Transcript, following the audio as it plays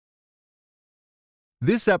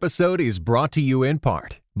This episode is brought to you in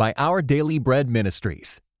part by Our Daily Bread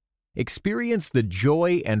Ministries. Experience the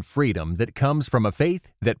joy and freedom that comes from a faith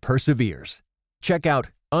that perseveres. Check out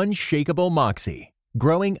Unshakable Moxie,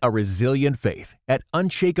 Growing a Resilient Faith at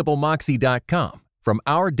unshakablemoxie.com from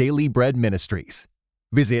Our Daily Bread Ministries.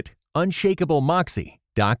 Visit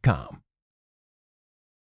unshakablemoxie.com.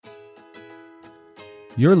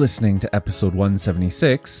 You're listening to episode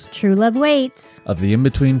 176 True Love Waits of the In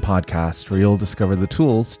Between podcast, where you'll discover the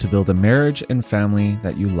tools to build a marriage and family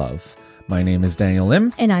that you love. My name is Daniel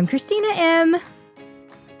M. And I'm Christina M. Do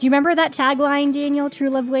you remember that tagline, Daniel, True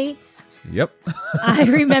Love Waits? Yep. I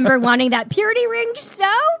remember wanting that purity ring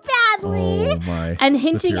so badly. Oh my. And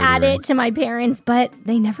hinting at it to my parents, but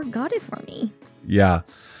they never got it for me. Yeah.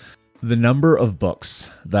 The number of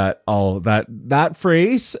books that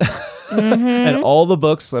phrase and all the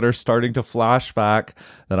books that are starting to flash back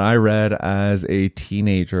that I read as a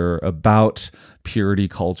teenager about purity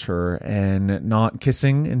culture and not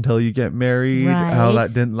kissing until you get married, how that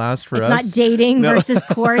didn't last for us. It's not dating versus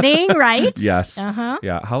courting, right? Yes.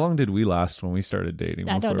 Yeah. How long did we last when we started dating?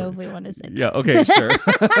 I don't know if we want to say that. Yeah. Okay, sure.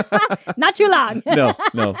 Not too long.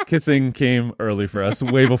 No. Kissing came early for us,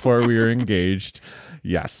 way before we were engaged.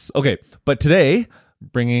 Yes. Okay. But today,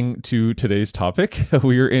 bringing to today's topic,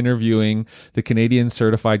 we are interviewing the Canadian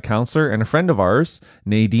certified counselor and a friend of ours,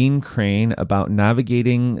 Nadine Crain, about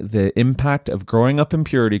navigating the impact of growing up in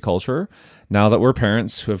purity culture now that we're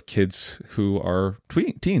parents who have kids who are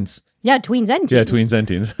teens. Yeah, tweens and teens. Yeah, tweens and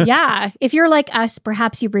teens. Yeah. If you're like us,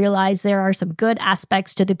 perhaps you realize there are some good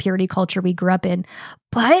aspects to the purity culture we grew up in,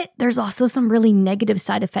 but there's also some really negative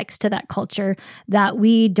side effects to that culture that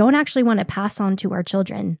we don't actually want to pass on to our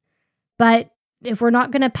children. But if we're not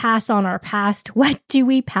going to pass on our past, what do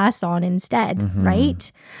we pass on instead,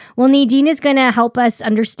 right? Well, Nadine is going to help us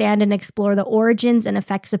understand and explore the origins and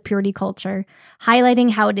effects of purity culture, highlighting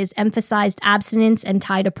how it has emphasized abstinence and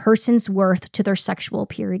tied a person's worth to their sexual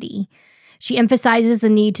purity. She emphasizes the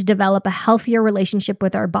need to develop a healthier relationship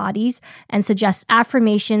with our bodies and suggests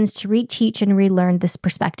affirmations to reteach and relearn this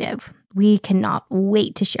perspective. We cannot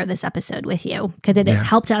wait to share this episode with you because it has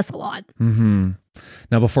helped us a lot.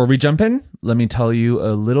 Now, before we jump in, let me tell you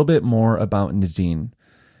a little bit more about Nadine.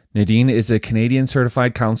 Nadine is a Canadian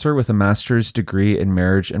certified counselor with a master's degree in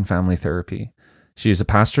marriage and family therapy. She is a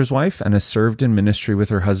pastor's wife and has served in ministry with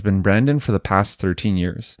her husband, Brandon, for the past 13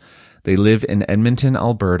 years. They live in Edmonton,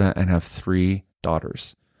 Alberta, and have 3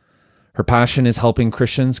 daughters. Her passion is helping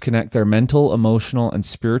Christians connect their mental, emotional, and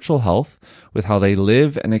spiritual health with how they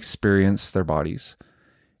live and experience their bodies.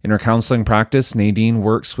 In her counseling practice, Nadine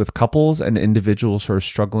works with couples and individuals who are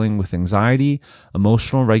struggling with anxiety,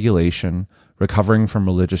 emotional regulation, recovering from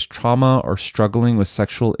religious trauma, or struggling with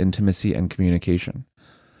sexual intimacy and communication.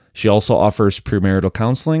 She also offers premarital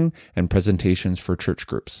counseling and presentations for church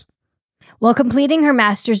groups. While completing her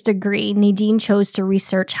master's degree, Nadine chose to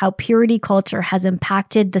research how purity culture has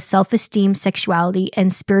impacted the self-esteem, sexuality,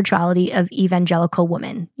 and spirituality of evangelical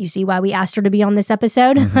women. You see why we asked her to be on this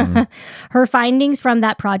episode? Her findings from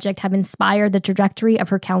that project have inspired the trajectory of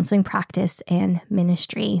her counseling practice and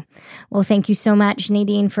ministry. Well, thank you so much,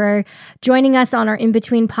 Nadine, for joining us on our In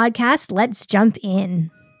Between podcast. Let's jump in.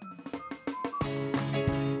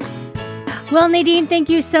 Well, Nadine, thank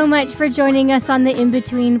you so much for joining us on the In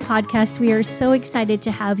Between podcast. We are so excited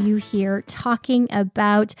to have you here talking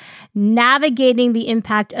about navigating the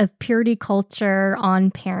impact of purity culture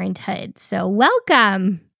on parenthood. So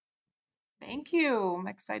welcome. Thank you. I'm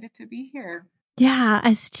excited to be here. Yeah,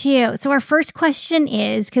 us too. So our first question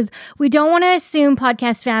is, because we don't want to assume,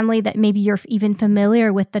 podcast family, that maybe you're even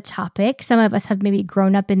familiar with the topic. Some of us have maybe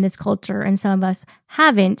grown up in this culture and some of us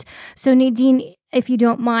haven't. So Nadine, if you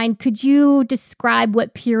don't mind, could you describe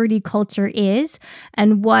what purity culture is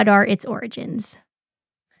and what are its origins?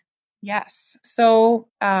 Yes. So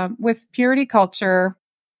with purity culture,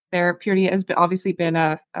 purity has obviously been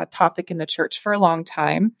a topic in the church for a long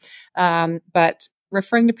time. But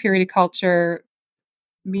referring to purity culture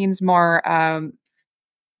means more around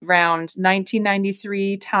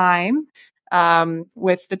 1993 time.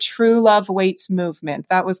 With the True Love Waits movement.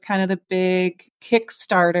 That was kind of the big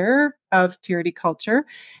Kickstarter of purity culture.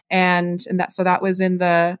 And that was in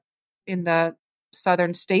the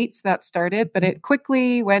southern states that started, but it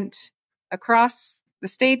quickly went across the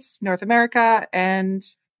states, North America, and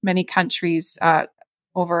many countries,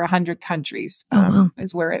 over 100 countries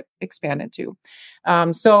is where it expanded to.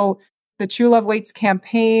 So the True Love Waits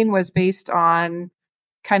campaign was based on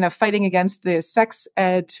kind of fighting against the sex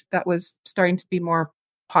ed that was starting to be more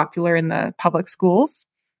popular in the public schools.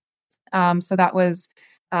 So that was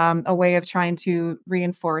a way of trying to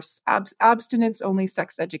reinforce abstinence-only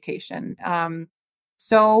sex education.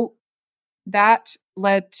 So that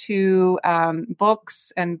led to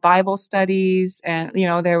books and Bible studies, and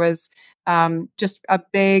there was just a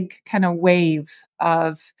big kind of wave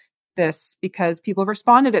of this because people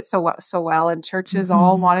responded it so well, and churches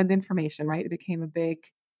all wanted the information. Right, it became a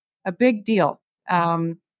big deal.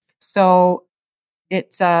 So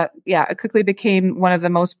it quickly became one of the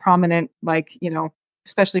most prominent,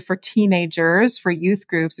 especially for teenagers, for youth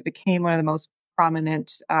groups. It became one of the most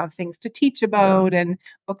prominent things to teach about and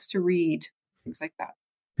books to read, things like that.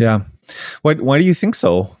 Yeah. Why do you think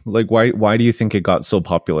so? Like, why do you think it got so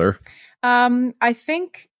popular? I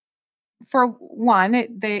think, for one,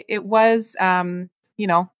 it was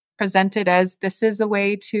presented as this is a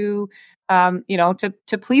way to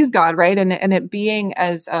to please God, right? And it being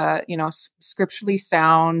as scripturally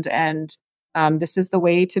sound, and this is the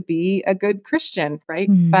way to be a good Christian, right?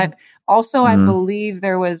 But also, I believe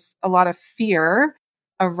there was a lot of fear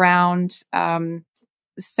around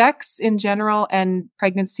sex in general and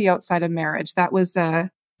pregnancy outside of marriage. That was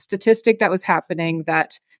a statistic that was happening,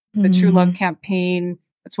 that the True Love campaign,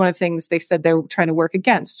 that's one of the things they said they were trying to work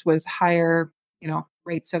against, was higher,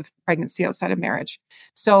 rates of pregnancy outside of marriage.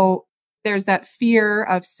 So there's that fear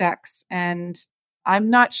of sex. And I'm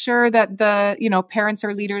not sure that the, parents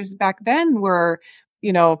or leaders back then were,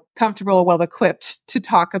 comfortable, well equipped to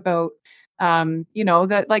talk about,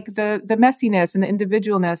 that, like, the messiness and the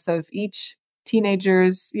individualness of each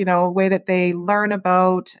teenager's, way that they learn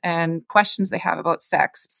about and questions they have about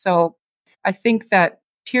sex. So I think that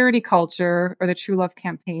purity culture, or the True Love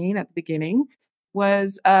campaign at the beginning,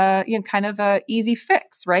 was kind of a easy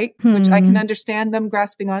fix, right? Which I can understand them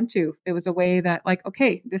grasping onto. It was a way that, like,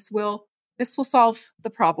 okay, this will solve the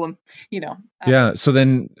problem, Yeah. So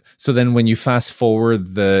then when you fast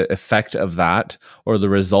forward the effect of that, or the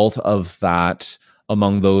result of that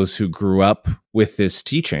among those who grew up with this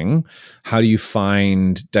teaching, how do you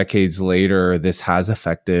find decades later this has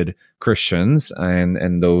affected Christians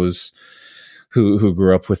and those who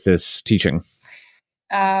grew up with this teaching?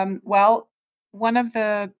 Well, one of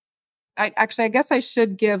the, I guess I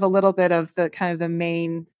should give a little bit of the kind of the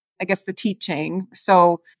main, the teaching.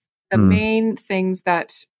 So the main things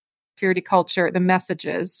that purity culture, the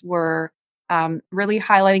messages were really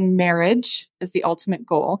highlighting marriage as the ultimate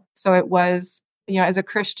goal. So it was, as a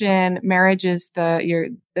Christian, marriage is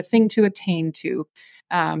the thing to attain to.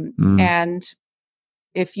 And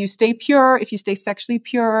if you stay pure, if you stay sexually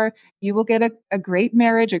pure, you will get a great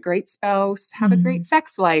marriage, a great spouse, have a great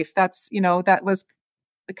sex life. That's, that was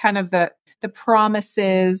the kind of the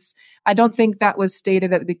promises. I don't think that was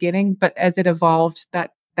stated at the beginning, but as it evolved,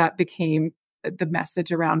 that became the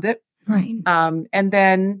message around it. Right. And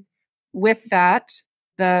then with that,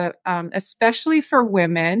 especially for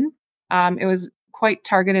women, it was quite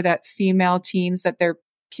targeted at female teens, that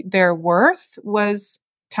their worth was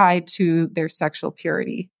tied to their sexual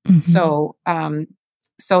purity. So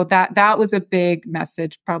that was a big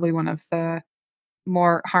message, probably one of the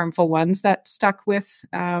more harmful ones that stuck with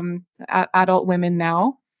adult women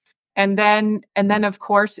now. And then of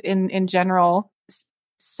course, in general,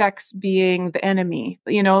 sex being the enemy,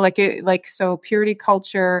 so purity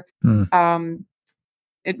culture,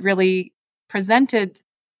 it really presented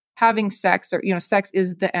having sex, or, sex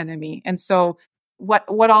is the enemy. And so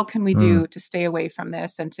what all can we do to stay away from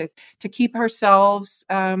this, and to keep ourselves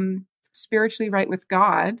spiritually right with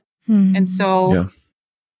God? And so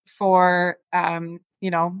for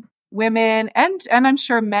women and I'm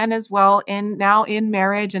sure men as well, in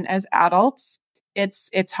marriage and as adults,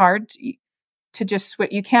 it's hard to just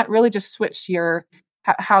switch. You can't really just switch your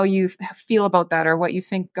how you feel about that, or what you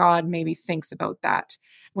think God maybe thinks about that,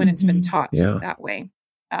 when it's been taught that way.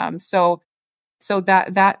 So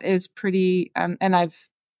that is pretty, and I've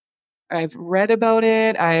read about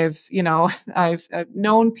it. I've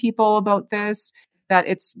known people about this, that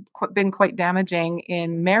it's been quite damaging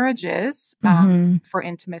in marriages for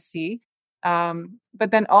intimacy,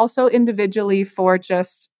 but then also individually for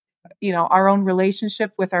just our own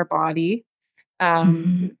relationship with our body,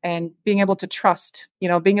 and being able to trust,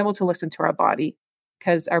 being able to listen to our body,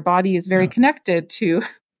 because our body is very connected to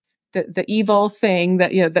the evil thing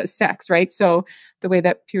that sex, right? So the way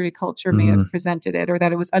that purity culture may have presented it, or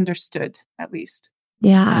that it was understood, at least.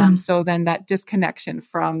 Yeah. So then that disconnection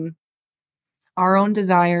from our own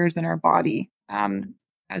desires and our body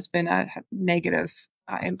has been a negative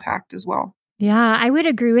impact as well. Yeah, I would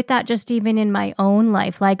agree with that, just even in my own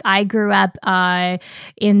life. Like, I grew up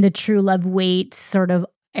in the True Love Waits sort of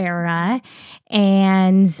era,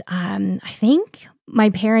 and I think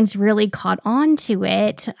my parents really caught on to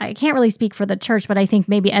it. I can't really speak for the church, but I think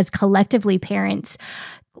maybe as collectively parents,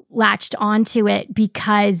 latched onto it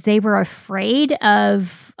because they were afraid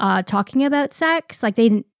of talking about sex. Like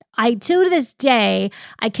to this day,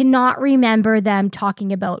 I cannot remember them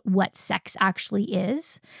talking about what sex actually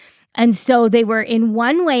is. And so they were, in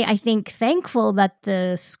one way, I think, thankful that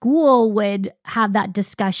the school would have that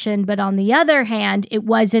discussion. But on the other hand, it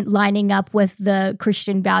wasn't lining up with the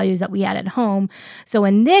Christian values that we had at home. So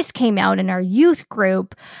when this came out and our youth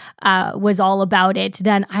group was all about it,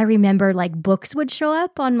 then I remember like books would show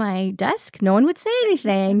up on my desk. No one would say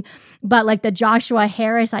anything. But like the Joshua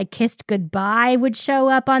Harris, I Kissed Goodbye would show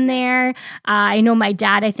up on there. I know my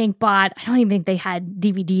dad, I think, bought, I don't even think they had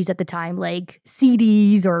DVDs at the time, like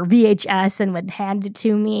CDs or VHS, and would hand it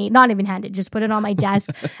to me. Not even hand it, just put it on my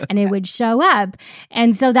desk and it would show up.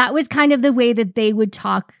 And so that was kind of the way that they would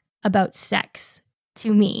talk about sex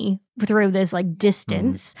to me through this like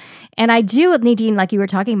distance. And I do, Nadine, like you were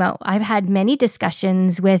talking about, I've had many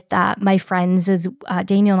discussions with my friends as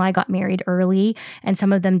Daniel and I got married early, and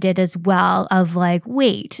some of them did as well, of like,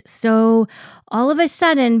 wait, so all of a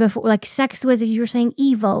sudden before, like, sex was, as you were saying,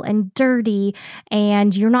 evil and dirty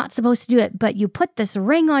and you're not supposed to do it, but you put this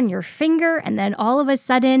ring on your finger and then all of a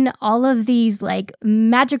sudden all of these like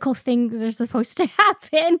magical things are supposed to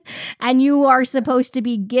happen and you are supposed to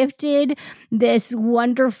be gifted this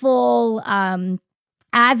wonderful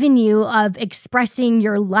avenue of expressing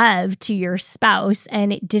your love to your spouse.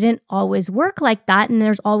 And it didn't always work like that. And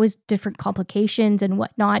there's always different complications and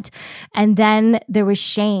whatnot. And then there was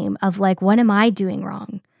shame of like, what am I doing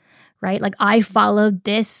wrong? Right? Like, I followed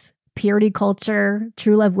this purity culture,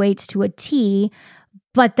 true love waits to a T,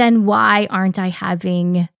 but then why aren't I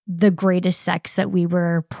having the greatest sex that we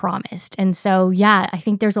were promised? And so, yeah, I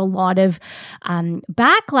think there's a lot of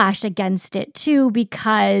backlash against it too,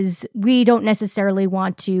 because we don't necessarily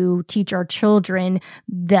want to teach our children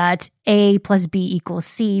that A plus B equals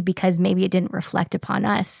C because maybe it didn't reflect upon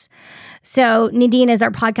us. So, Nadine, as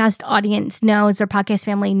our podcast audience knows, our podcast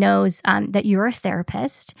family knows, that you're a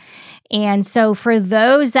therapist. And so for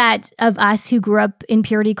those of us who grew up in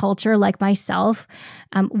purity culture like myself,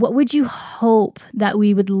 what would you hope that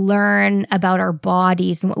we would learn about our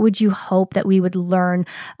bodies? And what would you hope that we would learn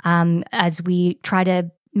as we try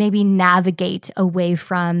to maybe navigate away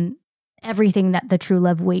from everything that the True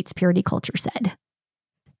Love Waits purity culture said?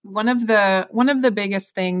 One of the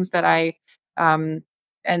biggest things that I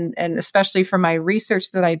and especially for my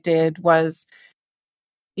research that I did was,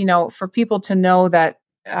 for people to know that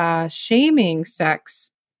shaming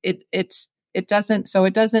sex, it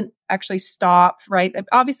doesn't actually stop, right?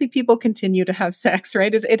 Obviously people continue to have sex,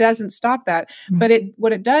 right? It doesn't stop that. Mm-hmm. But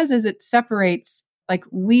what it does is it separates, like,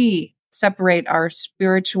 we separate our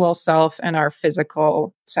spiritual self and our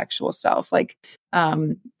physical sexual self. Like,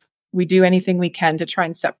 we do anything we can to try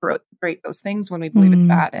and separate those things when we believe it's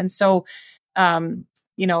bad. And so,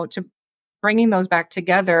 to bringing those back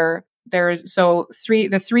together,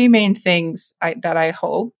 the three main things that I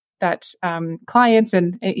hope that clients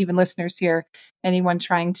and even listeners here, anyone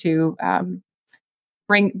trying to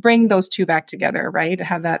bring those two back together, right?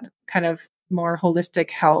 Have that kind of more holistic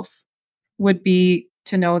health, would be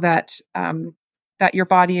to know that that your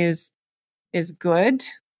body is good,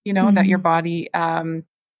 that your body,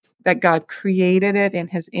 that God created it in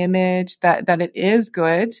His image, that it is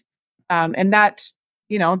good, and that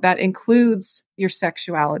that includes your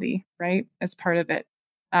sexuality, right, as part of it.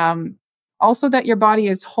 Also, that your body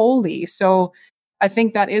is holy. So I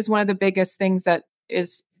think that is one of the biggest things that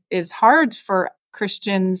is hard for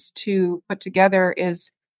Christians to put together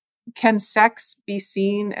is, can sex be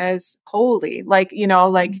seen as holy? Like,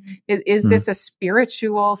 is this a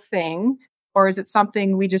spiritual thing, or is it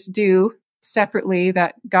something we just do separately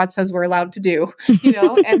that God says we're allowed to do,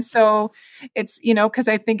 And so it's, because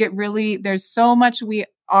I think it really, there's so much we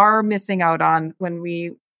are missing out on when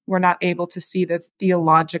we're not able to see the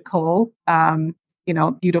theological,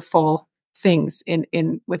 beautiful things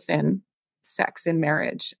within sex and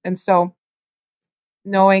marriage. And so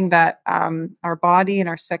knowing that our body and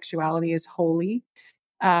our sexuality is holy.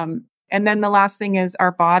 And then the last thing is,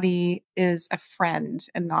 our body is a friend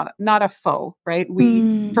and not a foe, right?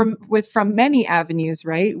 From many avenues,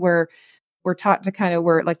 right? We're taught to kind of,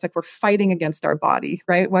 it's like we're fighting against our body,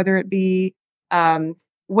 right? Whether it be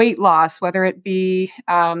weight loss, whether it be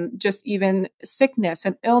just even sickness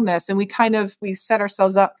and illness, and we set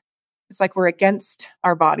ourselves up. It's like we're against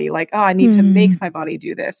our body. Like, oh, I need to make my body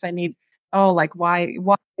do this. I need, why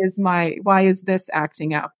is this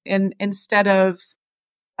acting up? And instead of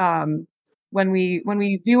when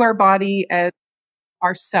we view our body as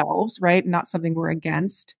ourselves, right, not something we're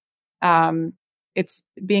against, it's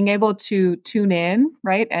being able to tune in,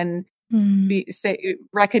 right, and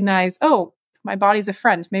recognize, oh, my body's a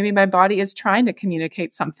friend. Maybe my body is trying to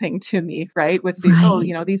communicate something to me, right? With the,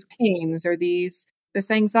 Right. these pains or this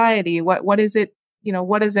anxiety. What is it,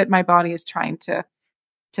 what is it my body is trying to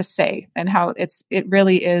say, and how it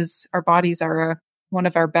really is, our bodies are one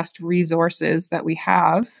of our best resources that we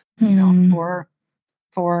have, Hmm.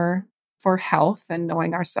 for health and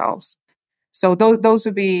knowing ourselves. So those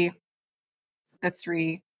would be the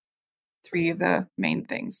three of the main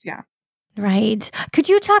things. Yeah. Right. Could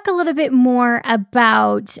you talk a little bit more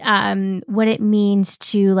about what it means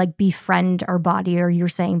to like befriend our body, or you're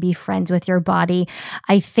saying be friends with your body?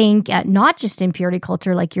 I think not just in purity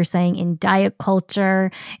culture, like you're saying, in diet culture,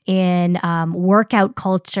 in workout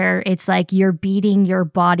culture, it's like you're beating your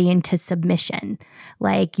body into submission.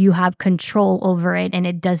 Like you have control over it, and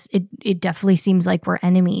it definitely seems like we're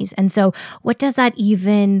enemies. And so, what does that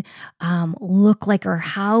even look like, or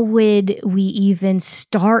how would we even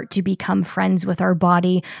start to become friends with our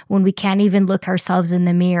body when we can't even look ourselves in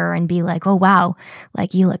the mirror and be like, oh, wow,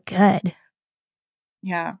 like you look good?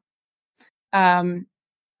 Yeah.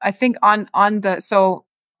 I think on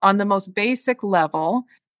the most basic level,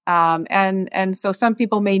 and so some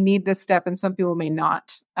people may need this step and some people may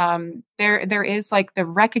not. There is like the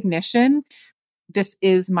recognition, this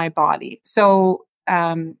is my body. So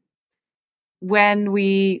when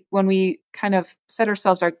we kind of set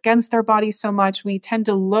ourselves against our body so much, we tend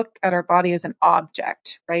to look at our body as an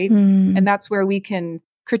object, right? Hmm. And that's where we can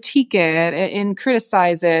critique it and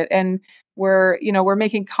criticize it, and we're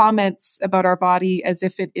making comments about our body as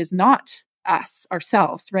if it is not us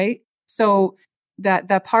ourselves, right? So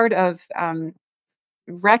that part of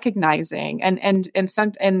recognizing and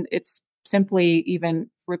it's simply even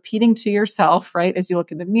repeating to yourself, right, as you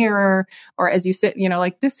look in the mirror or as you sit,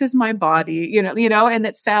 like, this is my body, and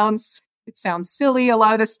it sounds silly. A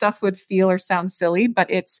lot of this stuff would feel or sound silly, but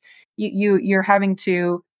it's you're having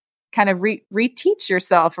to kind of reteach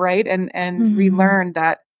yourself, right, and Hmm. relearn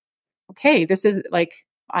that, okay, this is like,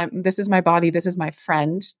 this is my body, this is my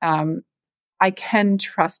friend. I can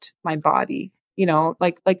trust my body,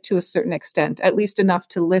 like to a certain extent, at least enough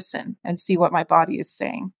to listen and see what my body is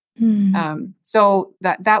saying. Hmm. So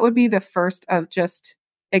that would be the first of just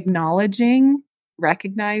acknowledging,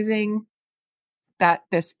 recognizing that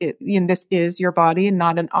this is your body and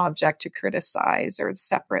not an object to criticize or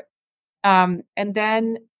separate. And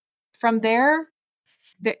then from there,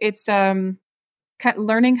 it's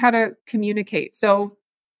learning how to communicate. So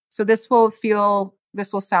this will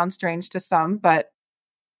sound strange to some, but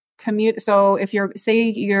so if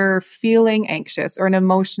you're feeling anxious or an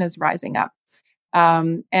emotion is rising up,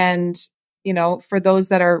 and for those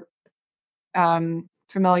that are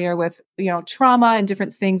familiar with trauma and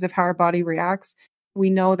different things of how our body reacts, we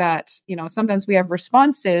know that sometimes we have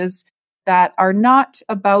responses that are not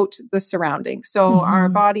about the surroundings. So our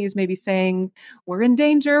Hmm. bodies may be saying, we're in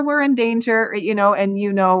danger, and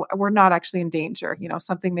we're not actually in danger.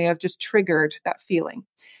 Something may have just triggered that feeling.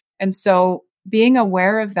 And so being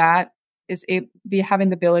aware of that is be having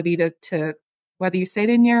the ability to whether you say it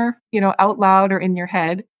in your, out loud or in your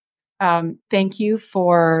head, thank you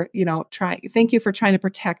for, thank you for trying to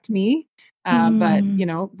protect me. But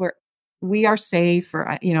Hmm. we are safe, or,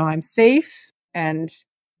 I'm safe, and,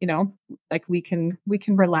 you know, like we can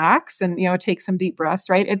relax and, take some deep breaths,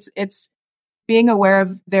 right? It's being aware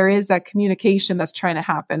of, there is that communication that's trying to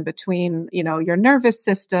happen between, your nervous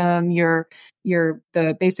system,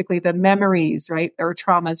 basically the memories, right, or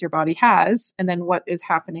traumas your body has, and then what is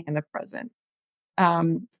happening in the present.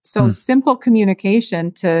 So Hmm. simple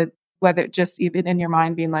communication, to whether just even in your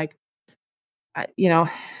mind being like, I, you know,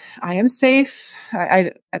 I am safe.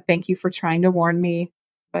 I thank you for trying to warn me,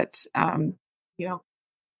 but you know,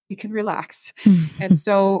 you can relax. And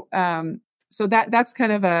so that's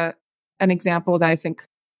kind of an example that I think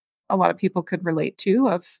a lot of people could relate to,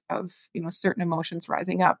 of certain emotions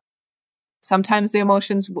rising up. Sometimes the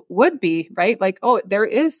emotions would be, right, like, oh, there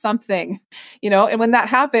is something, and when that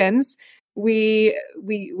happens, we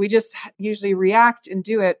just usually react and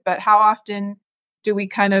do it. But how often do we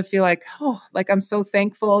kind of feel like, oh, like, I'm so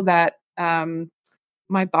thankful that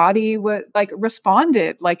my body would like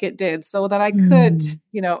responded like it did, so that I could,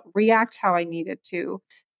 Hmm. react how I needed to.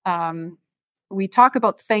 um we talk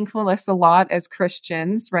about thankfulness a lot as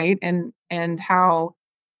Christians, right? And how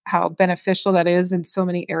beneficial that is in so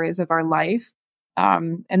many areas of our life.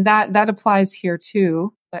 And that applies here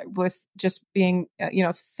too, but with just being,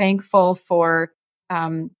 thankful for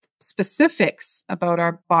specifics about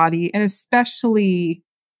our body, and especially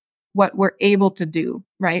what we're able to do,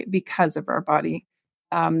 right, because of our body.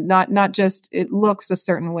 Not just it looks a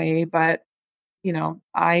certain way, but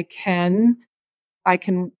I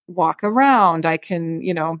can walk around. I can,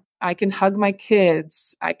 I can hug my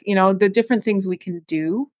kids. The different things we can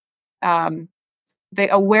do. The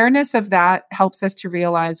awareness of that helps us to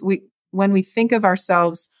realize when we think of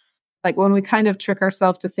ourselves, like when we kind of trick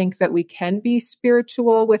ourselves to think that we can be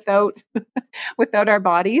spiritual without without our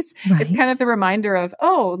bodies, it's Right. kind of the reminder of,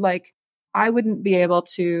 oh, like I wouldn't be able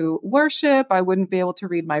to worship, I wouldn't be able to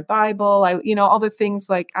read my Bible, all the things,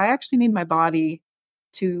 like I actually need my body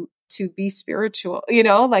to be spiritual,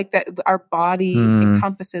 like that our body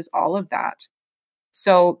encompasses all of that.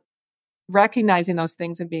 So recognizing those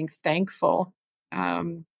things and being thankful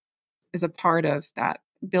is a part of that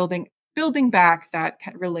building back that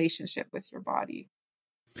relationship with your body.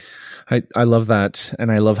 I love that,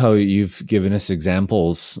 and I love how you've given us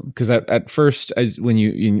examples. Because at first, when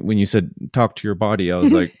you said talk to your body, I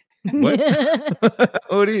was like, what?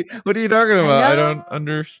 What are you talking about? I don't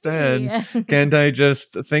understand. Yeah. Can't I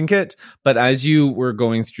just think it? But as you were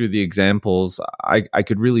going through the examples, I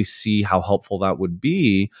could really see how helpful that would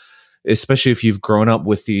be, especially if you've grown up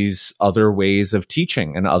with these other ways of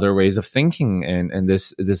teaching and other ways of thinking, and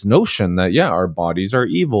this notion that our bodies are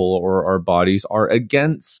evil, or our bodies are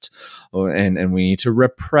against, and we need to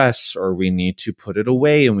repress, or we need to put it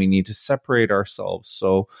away, and we need to separate ourselves.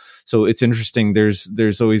 So it's interesting.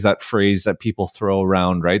 There's always that phrase that people throw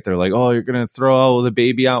around, right? They're like, oh, you're gonna throw the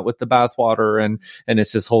baby out with the bathwater, and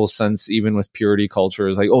it's this whole sense, even with purity culture,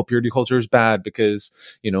 is like, oh, purity culture is bad because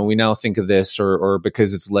we now think of this, or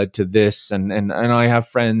because it's led to this, and I have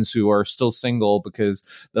friends who are still single because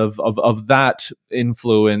of that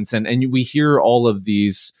influence, and we hear all of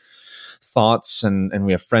these thoughts, and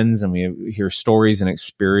we have friends, and we hear stories and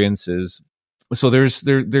experiences. So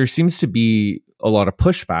there seems to be a lot of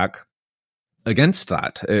pushback against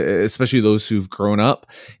that, especially those who've grown up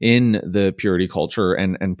in the purity culture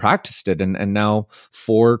and practiced it. And now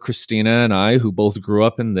for Christina and I, who both grew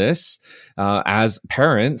up in this, as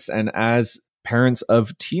parents and as parents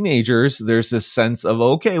of teenagers, there's this sense of,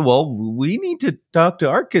 okay, well, we need to talk to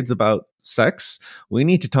our kids about sex. We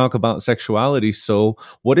need to talk about sexuality. So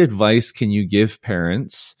what advice can you give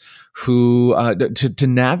parents who to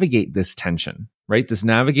navigate this tension? Right?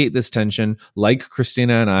 Navigate this tension, like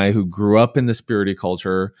Christina and I, who grew up in this purity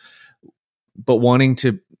culture, but wanting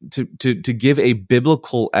to give a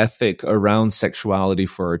biblical ethic around sexuality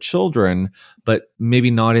for our children, but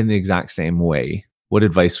maybe not in the exact same way. What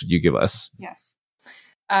advice would you give us? Yes.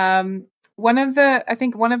 One of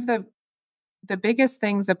the biggest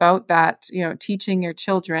things about that, teaching your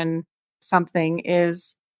children something,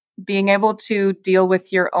 is being able to deal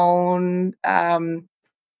with your own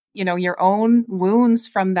your own wounds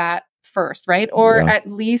from that first, right? Or at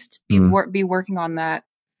least be working on that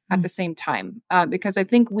at the same time. Because I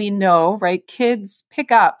think we know, right? Kids pick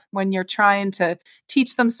up when you're trying to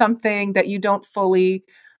teach them something that you don't fully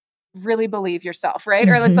really believe yourself, right?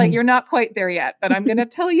 Or it's like, you're not quite there yet, but I'm going to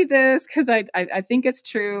tell you this because I think it's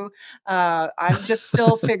true. I'm just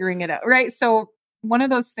still figuring it out, right? So one of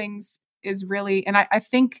those things is really, and I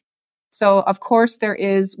think, so of course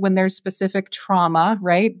when there's specific trauma,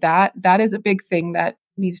 right? That is a big thing that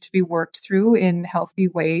needs to be worked through in healthy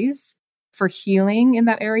ways for healing in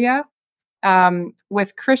that area.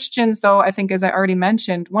 With Christians, though, I think, as I already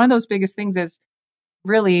mentioned, one of those biggest things is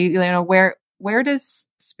really, where does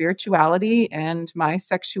spirituality and my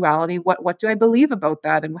sexuality, what do I believe about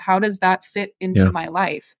that? And how does that fit into my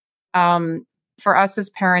life? For us as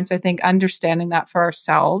parents, I think understanding that for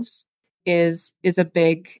ourselves is a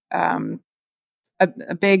big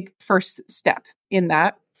a big first step in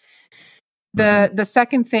that. The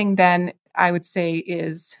second thing then I would say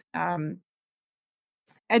is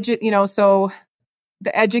so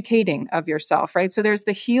the educating of yourself, right? So there's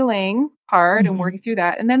the healing part and working through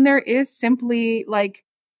that, and then there is simply like,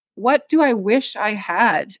 what do I wish I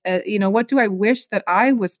had? What do I wish that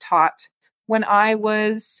I was taught when I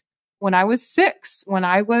was 6, when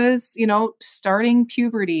I was, starting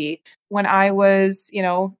puberty, when I was,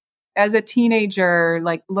 as a teenager,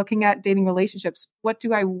 like looking at dating relationships. What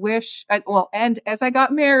do I wish? And as I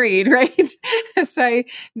got married, right? As I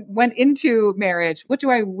went into marriage, what do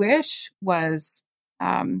I wish was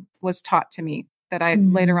taught to me, that I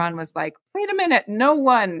later on was like, wait a minute, no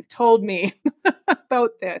one told me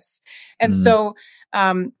about this. And so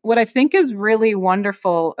what I think is really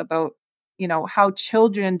wonderful about, how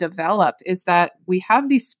children develop is that we have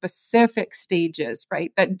these specific stages,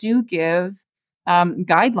 right, that do give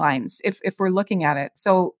guidelines if we're looking at it.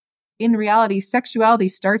 So in reality, sexuality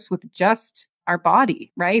starts with just our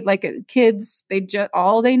body, right? Like kids,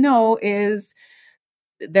 all they know is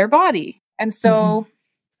their body. And so,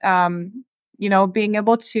 being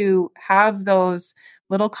able to have those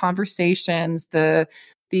little conversations, the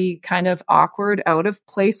the kind of awkward, out of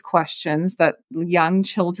place questions that young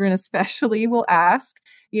children especially will ask,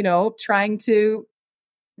 trying to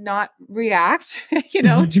not react,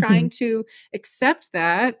 trying to accept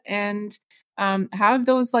that and have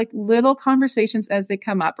those like little conversations as they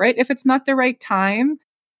come up, right? If it's not the right time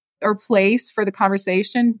or place for the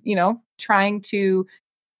conversation, trying to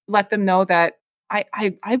let them know that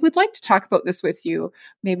I would like to talk about this with you.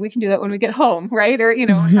 Maybe we can do that when we get home, right? Or,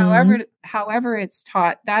 however it's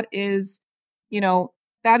taught, that is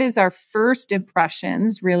our first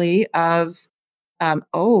impressions really of,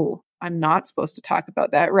 oh, I'm not supposed to talk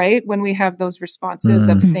about that, right? When we have those responses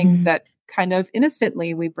of things that kind of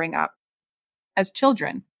innocently we bring up as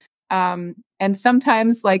children. And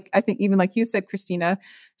sometimes, like, I think even like you said, Christina,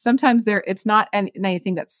 sometimes it's not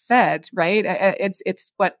anything that's said, right?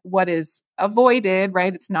 It's what is avoided,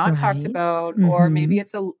 right? It's not talked about, or maybe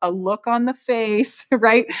it's a look on the face,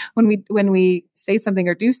 right? When we say something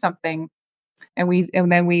or do something,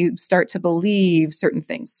 and then we start to believe certain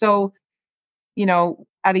things. So,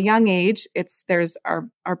 at a young age, there's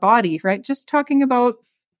our body, right? Just talking about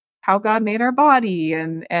how God made our body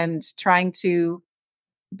and trying to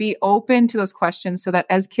be open to those questions so that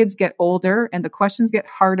as kids get older and the questions get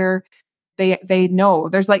harder, they know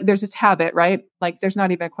there's this habit, right? Like there's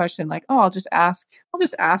not even a question like, oh, I'll just ask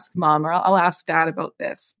mom, or I'll ask dad about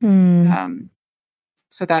this.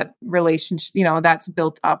 So that relationship, that's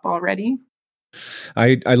built up already.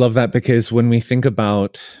 I love that, because when we think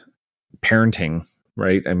about parenting,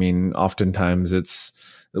 right? I mean, oftentimes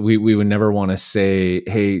we would never want to say,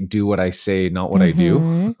 hey, do what I say, not what I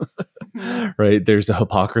do. Right? There's a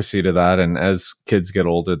hypocrisy to that. And as kids get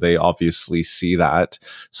older, they obviously see that.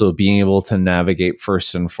 So being able to navigate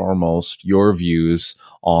first and foremost your views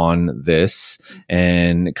on this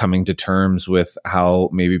and coming to terms with how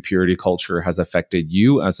maybe purity culture has affected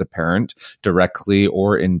you as a parent directly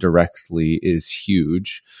or indirectly is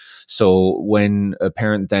huge. So when a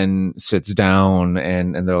parent then sits down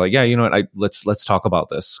and they're like, yeah, you know what, let's talk about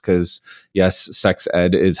this, because yes, sex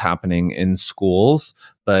ed is happening in schools,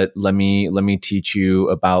 but let me teach you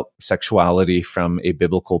about sexuality from a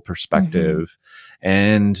biblical perspective.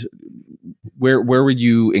 And where would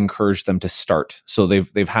you encourage them to start? So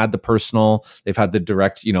they've had the personal, they've had the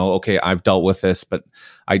direct, okay, I've dealt with this, but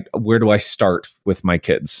where do I start with my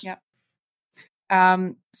kids? Yeah.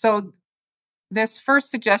 So this first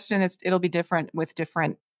suggestion it'll be different with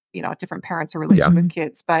different parents or relation with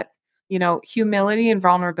kids, but humility and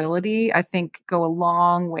vulnerability, I think, go a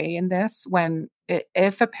long way in this.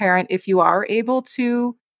 If you are able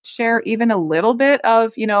to share even a little bit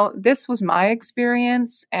of, this was my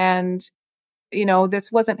experience, and this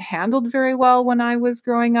wasn't handled very well when I was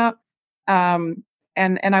growing up, and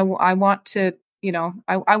I want to,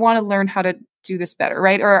 I want to learn how to do this better,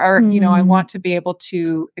 right? Or I want to be able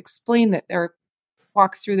to explain that or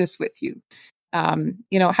walk through this with you.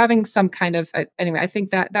 Having some kind of anyway, I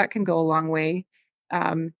think that can go a long way.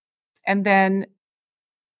 And then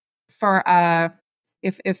for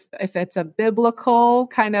if it's a biblical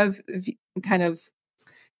kind of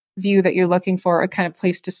view that you're looking for, a kind of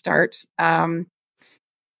place to start, I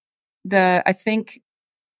think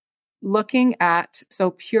looking at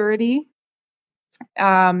purity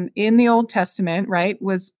in the Old Testament, right,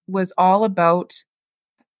 was all about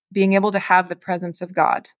being able to have the presence of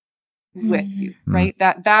God with you, right?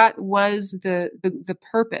 That was the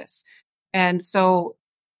purpose. And so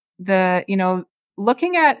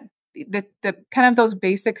looking at the kind of those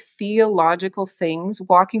basic theological things,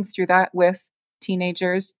 walking through that with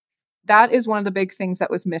teenagers, that is one of the big things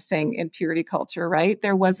that was missing in purity culture, right?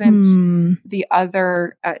 There wasn't the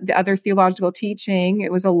other theological teaching.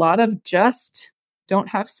 It was a lot of just don't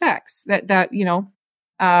have sex.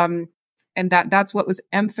 And that's what was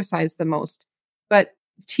emphasized the most. But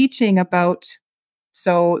teaching about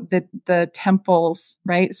the temples,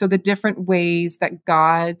 right? So the different ways that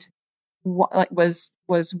God was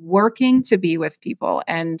working to be with people,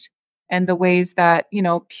 and the ways that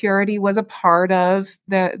purity was a part of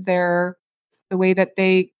the way that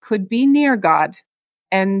they could be near God,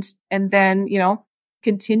 and then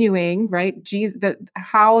continuing, right?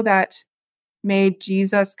 How that made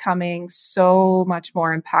Jesus coming so much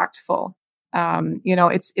more impactful.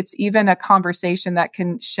 It's even a conversation that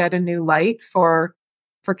can shed a new light for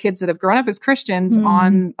kids that have grown up as Christians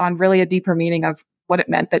on really a deeper meaning of what it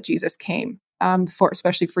meant that Jesus came,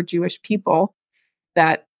 especially for Jewish people,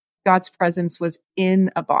 that God's presence was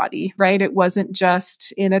in a body, right? It wasn't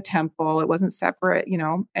just in a temple. It wasn't separate,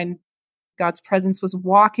 and God's presence was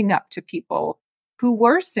walking up to people, who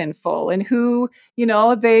were sinful and who,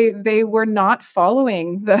 they were not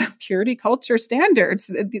following the purity culture standards,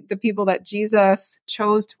 the people that Jesus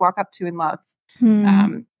chose to walk up to in love.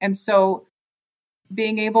 And so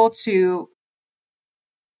being able to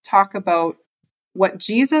talk about what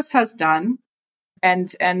Jesus has done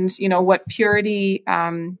and what purity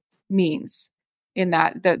means in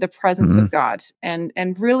that, the presence of God,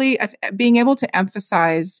 and really being able to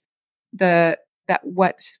emphasize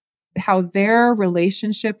how their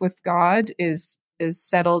relationship with God is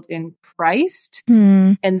settled in Christ,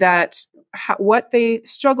 and that what they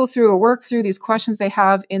struggle through or work through, these questions they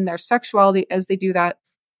have in their sexuality as they do that,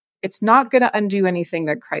 it's not going to undo anything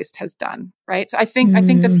that Christ has done, right? So I think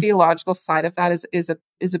the theological side of that is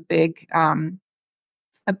a big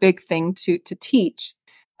thing to teach,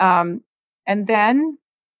 and then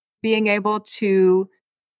being able to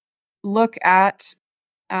look at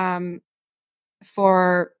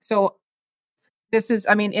this is,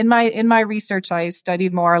 in my research, I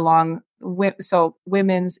studied more along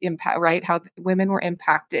women's impact, right? How women were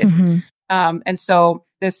impacted. And so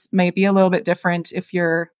this may be a little bit different if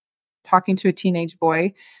you're talking to a teenage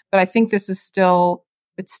boy, but I think this is still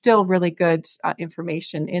really good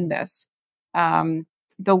information in this. In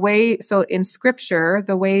scripture,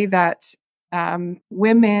 the way that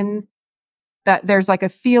women, that there's like a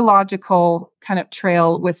theological kind of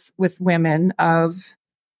trail with women of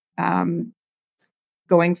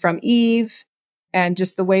going from Eve and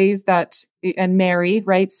just the ways that, and Mary,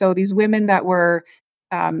 right? So these women that were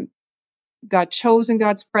God chose in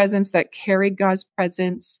God's presence, that carried God's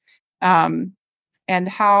presence, and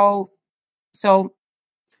how, so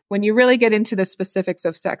when you really get into the specifics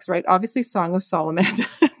of sex, right? Obviously Song of Solomon,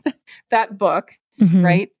 that book,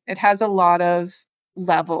 right? It has a lot of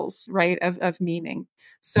levels, right? Of meaning.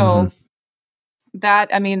 So that,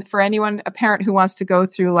 for anyone, a parent who wants to go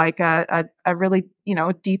through like a really,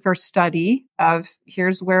 deeper study of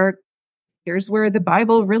here's where the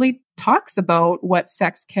Bible really talks about what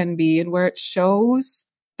sex can be, and where it shows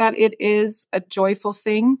that it is a joyful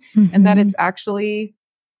thing, and that it's actually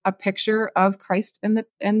a picture of Christ and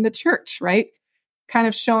the church, right? Kind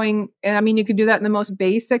of showing, you could do that in the most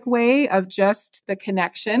basic way of just the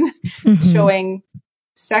connection, showing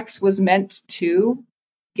sex was meant to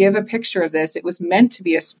give a picture of this. It was meant to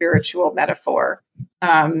be a spiritual metaphor.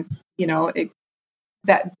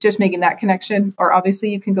 That just making that connection, or obviously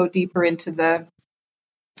you can go deeper into the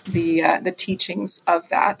teachings of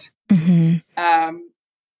that.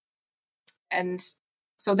 And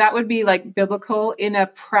so that would be like biblical in a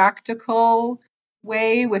practical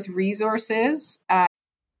way with resources.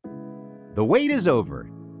 The wait is over.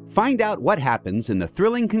 Find out what happens in the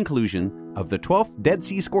thrilling conclusion of the 12th Dead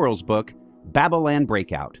Sea Squirrels book, Babylon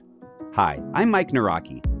Breakout. Hi, I'm Mike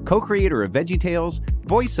Naraki, co-creator of VeggieTales,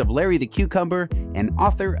 voice of Larry the Cucumber, and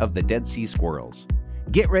author of The Dead Sea Squirrels.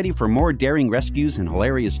 Get ready for more daring rescues and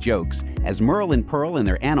hilarious jokes as Merle and Pearl and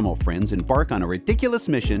their animal friends embark on a ridiculous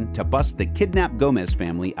mission to bust the kidnapped Gomez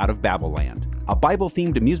family out of Babylon, a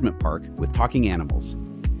Bible-themed amusement park with talking animals.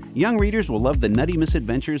 Young readers will love the nutty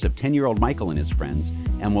misadventures of 10-year-old Michael and his friends,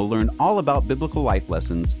 and will learn all about biblical life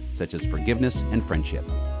lessons such as forgiveness and friendship.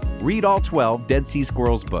 Read all 12 Dead Sea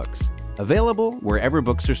Squirrels books. Available wherever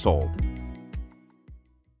books are sold.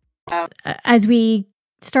 As we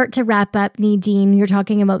start to wrap up, Nadine, you're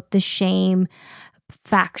talking about the shame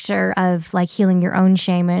factor of like healing your own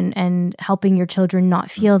shame and helping your children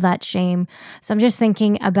not feel that shame. So I'm just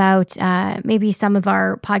thinking about maybe some of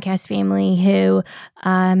our podcast family who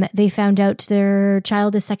they found out their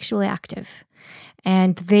child is sexually active.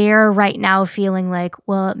 And they're right now feeling like,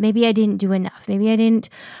 well, maybe I didn't do enough. Maybe I didn't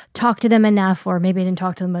talk to them enough, or maybe I didn't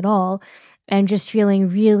talk to them at all. And just feeling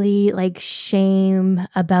really like shame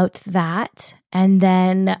about that. And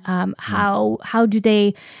then how do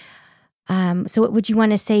they, so what would you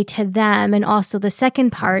want to say to them? And also the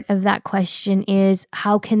second part of that question is,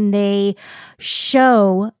 how can they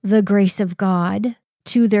show the grace of God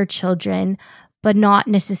to their children, but not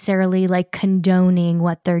necessarily like condoning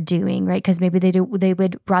what they're doing, right? Because maybe they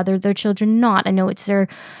would rather their children not. I know it's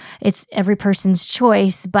every person's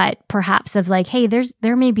choice, but perhaps of like, hey,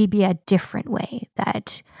 there maybe be a different way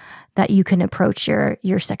that you can approach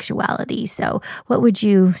your sexuality. So what would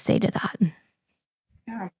you say to that?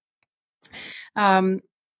 Yeah.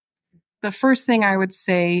 The first thing I would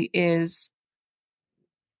say is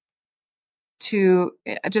to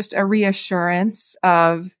just a reassurance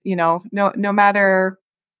of, no matter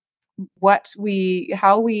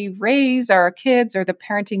how we raise our kids or the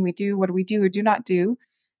parenting we do, what we do or do not do,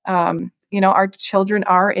 our children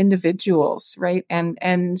are individuals, right? And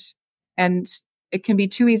it can be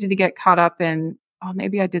too easy to get caught up in, oh,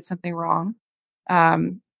 maybe I did something wrong.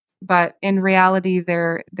 But in reality,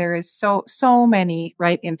 there is so many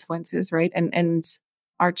right influences, right? And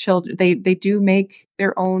our children, they do make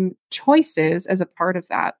their own choices as a part of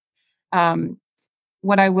that.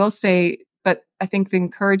 What I will say, but I think the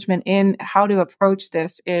encouragement in how to approach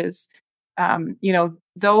this is,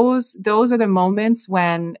 those are the moments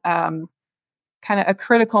when kind of a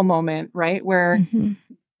critical moment, right? Where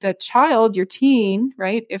the child, your teen,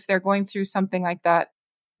 right, if they're going through something like that,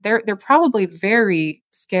 they're probably very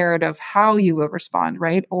scared of how you will respond,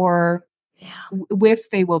 right? Or if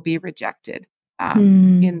they will be rejected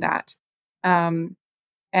in that. And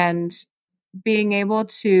being able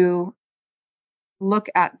to look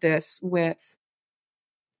at this with,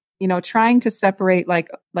 trying to separate, like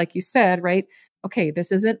you said, right? Okay,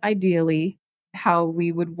 this isn't ideally how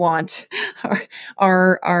we would want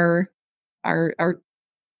our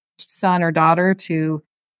son or daughter to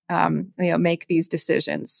make these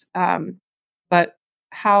decisions. But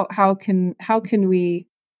how can we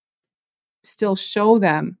still show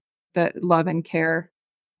them that love and care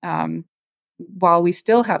while we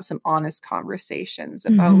still have some honest conversations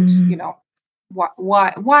about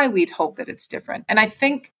why we'd hope that it's different. And I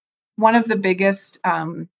think one of the biggest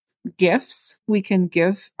gifts we can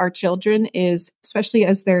give our children is, especially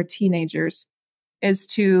as they're teenagers, is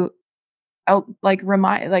to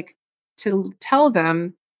to tell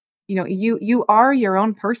them, you are your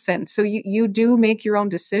own person, so you do make your own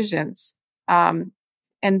decisions.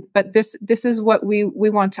 But this is what we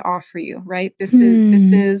want to offer you, right? This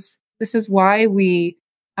is why we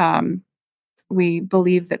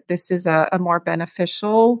believe that this is a more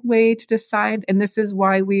beneficial way to decide, and this is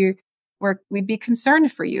why we'd be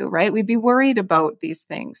concerned for you, right? We'd be worried about these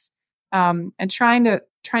things, and trying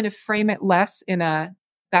to frame it less in a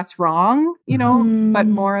that's wrong, but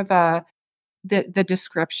more of the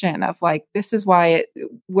description of like, this is why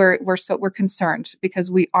we're concerned because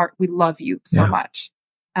we love you so much,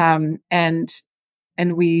 and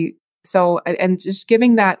just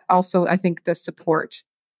giving that also, I think, the support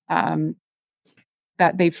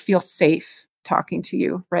that they feel safe talking to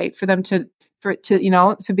you, right? For them to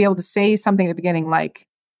be able to say something at the beginning, like,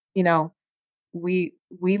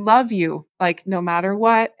 we love you, like, no matter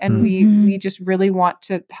what. And we just really want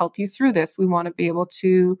to help you through this. We want to be able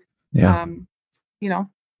to,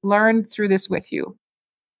 learn through this with you.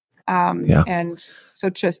 And so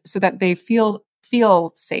just so that they feel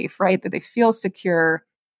safe, right? That they feel secure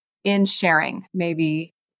in sharing.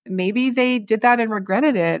 Maybe they did that and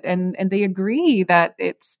regretted it, and they agree that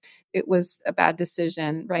it was a bad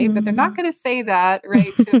decision, right? But they're not going to say that,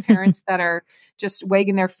 right, to parents that are just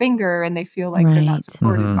wagging their finger and they feel like they're not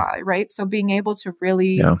supported by, right? So being able to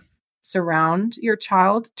really surround your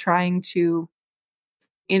child, trying to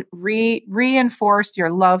reinforce your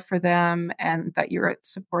love for them and that you're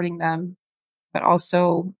supporting them, but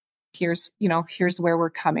also here's where we're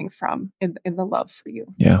coming from in the love for you.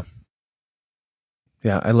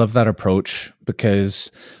 Yeah, I love that approach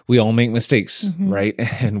because we all make mistakes, right?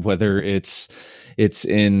 And whether it's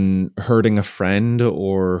in hurting a friend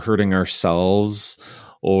or hurting ourselves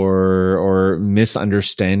or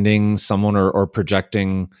misunderstanding someone or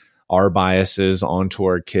projecting our biases onto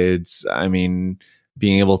our kids. I mean,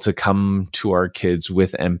 being able to come to our kids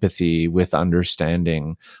with empathy, with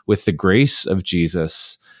understanding, with the grace of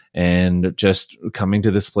Jesus, and just coming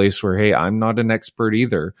to this place where, hey, I'm not an expert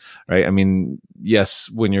either, right? I mean, yes,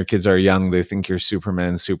 when your kids are young, they think you're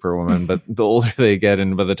Superman, Superwoman, but the older they get,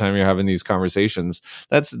 and by the time you're having these conversations,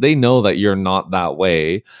 they know that you're not that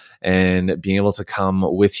way. And being able to come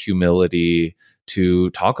with humility to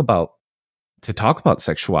talk about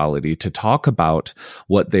sexuality, to talk about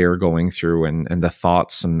what they are going through and the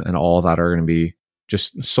thoughts and all that are going to be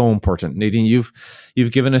just so important. Nadine, you've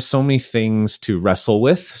given us so many things to wrestle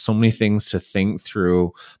with, so many things to think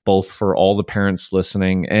through, both for all the parents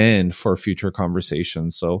listening and for future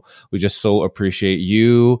conversations. So we just so appreciate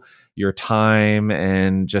you, your time,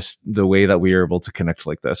 and just the way that we are able to connect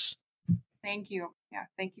like this. Thank you. Yeah,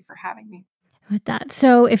 thank you for having me. With that.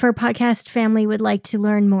 So if our podcast family would like to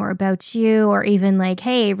learn more about you, or even like,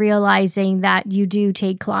 hey, realizing that you do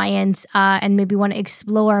take clients and maybe want to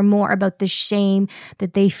explore more about the shame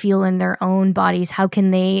that they feel in their own bodies, how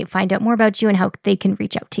can they find out more about you and how they can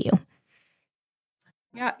reach out to you?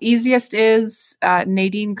 Yeah, easiest is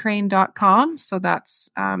NadineCrain.com. So that's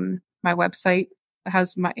my website that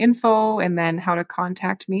has my info and then how to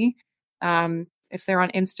contact me. If they're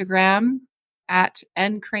on Instagram, at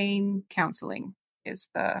 @Crain Counseling is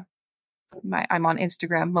I'm on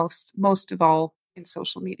Instagram most of all in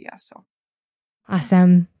social media. So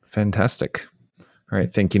awesome. Fantastic. All right.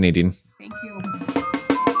 Thank you, Nadine. Thank you.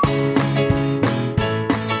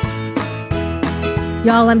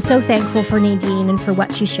 Y'all, I'm so thankful for Nadine and for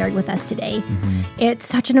what she shared with us today. It's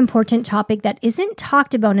such an important topic that isn't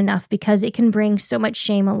talked about enough because it can bring so much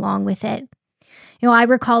shame along with it. You know, I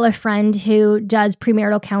recall a friend who does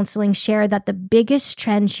premarital counseling share that the biggest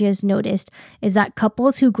trend she has noticed is that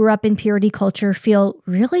couples who grew up in purity culture feel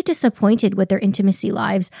really disappointed with their intimacy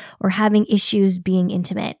lives or having issues being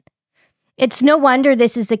intimate. It's no wonder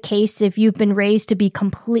this is the case if you've been raised to be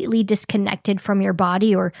completely disconnected from your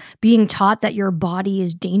body or being taught that your body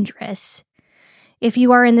is dangerous. If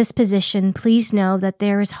you are in this position, please know that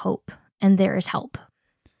there is hope and there is help.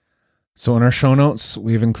 So in our show notes,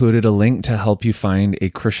 we've included a link to help you find a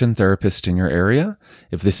Christian therapist in your area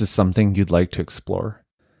if this is something you'd like to explore.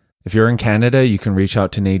 If you're in Canada, you can reach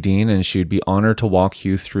out to Nadine and she'd be honored to walk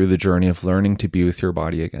you through the journey of learning to be with your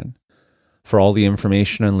body again. For all the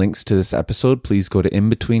information and links to this episode, please go to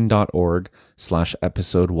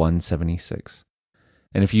inbetween.org/episode 176.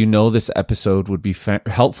 And if you know this episode would be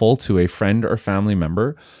helpful to a friend or family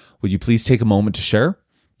member, would you please take a moment to share?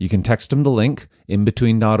 You can text them the link,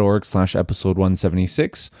 inbetween.org/episode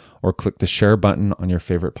 176, or click the share button on your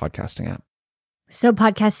favorite podcasting app. So,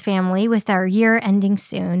 podcast family, with our year ending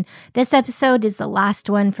soon, this episode is the last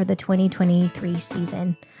one for the 2023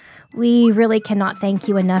 season. We really cannot thank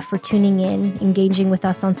you enough for tuning in, engaging with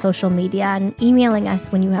us on social media, and emailing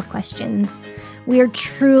us when you have questions. We are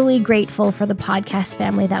truly grateful for the podcast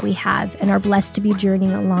family that we have and are blessed to be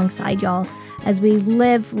journeying alongside y'all as we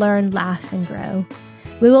live, learn, laugh, and grow.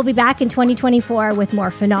 We will be back in 2024 with more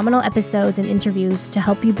phenomenal episodes and interviews to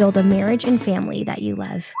help you build a marriage and family that you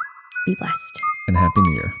love. Be blessed. And Happy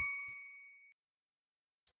New Year.